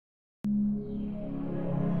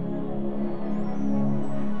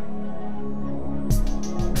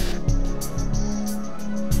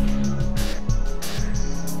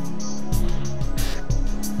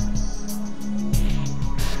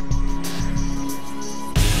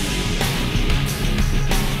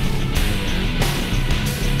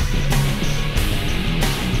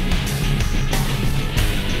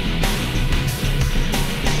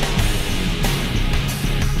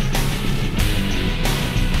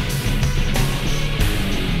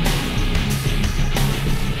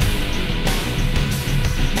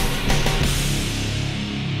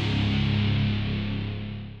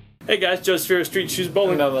Hey guys, Joe Sphero, Street Shoes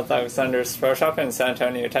Bowling. I'm with Alexander's Pro Shop in San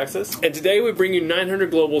Antonio, Texas. And today we bring you 900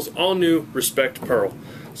 Global's all-new Respect Pearl.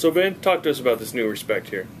 So Ben, talk to us about this new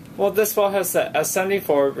Respect here. Well, this ball has the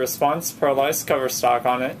S74 Response Pearlized cover stock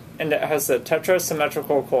on it, and it has a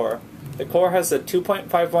tetrasymmetrical core. The core has a 2.51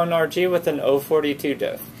 RG with an 042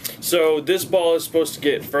 diff. So this ball is supposed to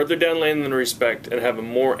get further down lane than Respect and have a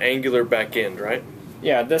more angular back end, right?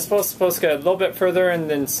 Yeah, this ball is supposed to get a little bit further and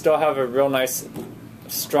then still have a real nice,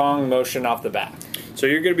 strong motion off the back. So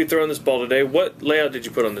you're going to be throwing this ball today. What layout did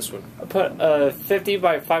you put on this one? I put a 50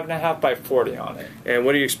 by 5.5 by 40 on it. And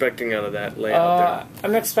what are you expecting out of that layout there?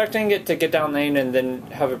 I'm expecting it to get down lane and then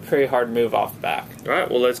have a pretty hard move off the back. All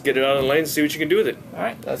right, well, let's get it out of the lane and see what you can do with it. All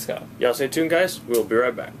right, let's go. Y'all stay tuned, guys. We'll be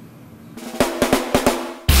right back.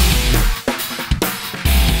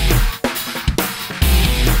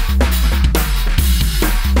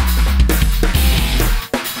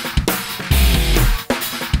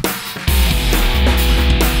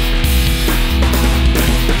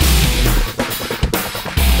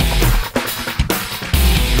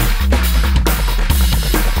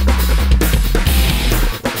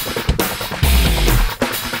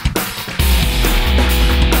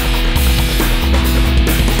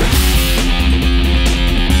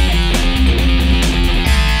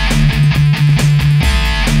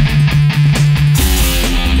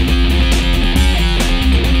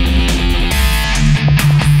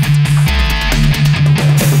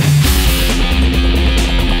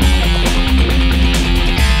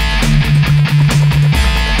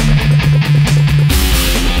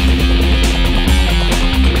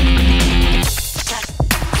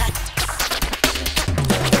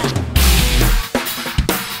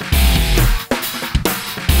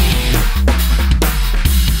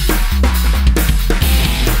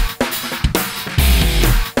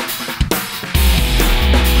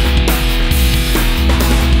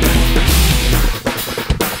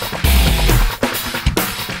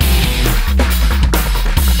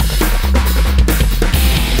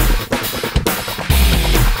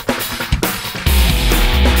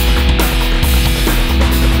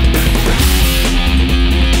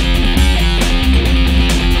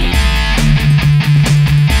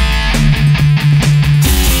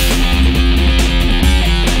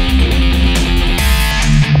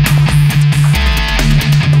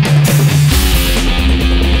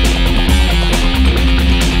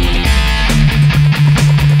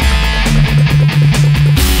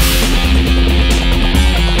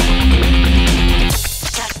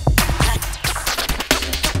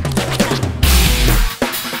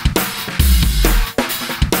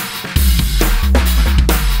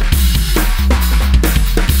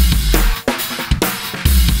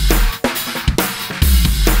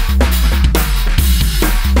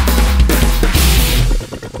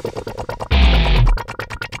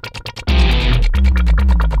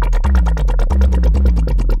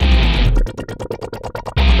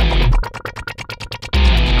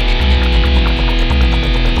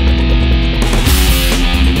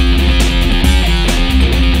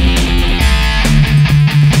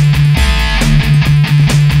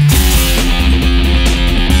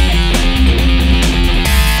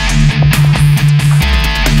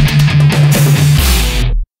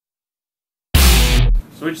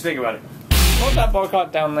 So what'd you think about it? Well, that ball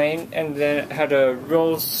got down lane and then it had a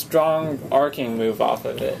real strong arcing move off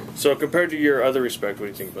of it. So compared to your other Respect, what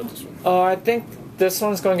do you think about this one? I think this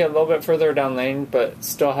one's going to get a little bit further down lane, but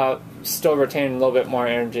still retain a little bit more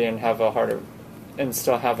energy and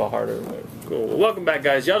still have a harder move. Cool. Well, welcome back,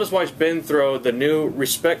 guys. Y'all just watched Ben throw the new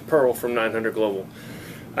Respect Pearl from 900 Global.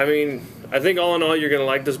 I mean, I think all in all, you're going to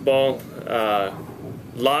like this ball. A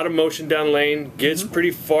lot of motion down lane. Gets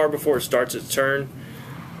pretty far before it starts its turn.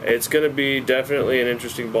 It's going to be definitely an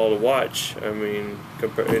interesting ball to watch. I mean,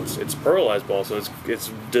 it's a pearlized ball, so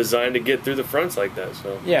it's designed to get through the fronts like that.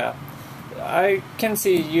 So yeah, I can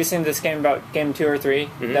see using this game about game 2 or 3.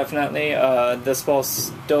 Definitely, this ball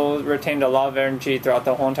still retained a lot of energy throughout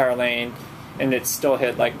the whole entire lane, and it still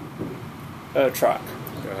hit like a truck.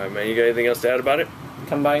 All right, man. You got anything else to add about it?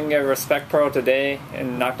 Come by and get a Respect Pearl today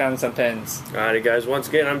and knock down some pins. Alrighty, guys. Once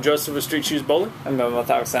again, I'm Joseph with Street Shoes Bowling. I'm Ben with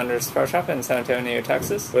Alexander's Pro Shop in San Antonio,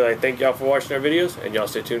 Texas. Well, I thank y'all for watching our videos, and y'all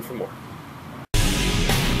stay tuned for more.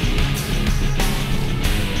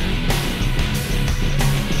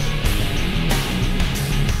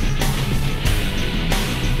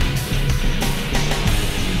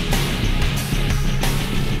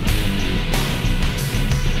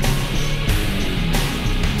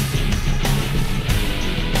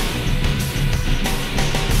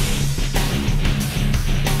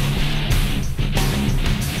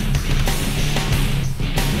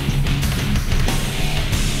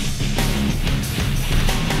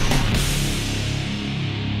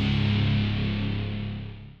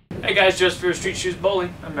 Hey guys, just for Street Shoes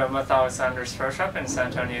Bowling. I'm Ben with Alexander's Pro Shop in San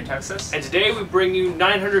Antonio, Texas. And today we bring you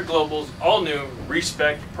 900 Globals, all new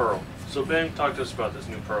Respect Pearl. So Ben, talk to us about this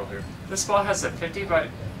new Pearl here. This ball has a 50 by...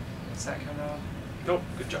 Is that kind of... Nope,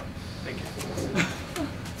 good job. Thank you.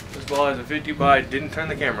 This ball has a 50 by, didn't turn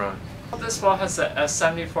the camera on. This ball has a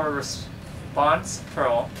S74 response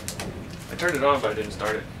Pearl. I turned it on, but I didn't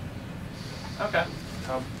start it. Okay.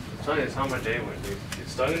 I'm telling you, it's how my day went, dude. Get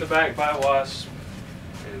stung in the back by a wasp,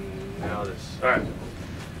 and now this. Alright.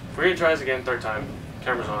 We're gonna try this again, third time.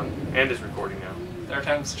 Camera's on, and it's recording now. Third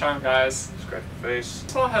time's the charm, guys. Scratch your face.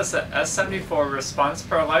 This ball has a S74 response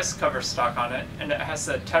Pearl ice cover stock on it, and it has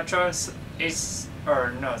a Tetra Ace,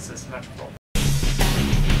 or no, it's a symmetrical.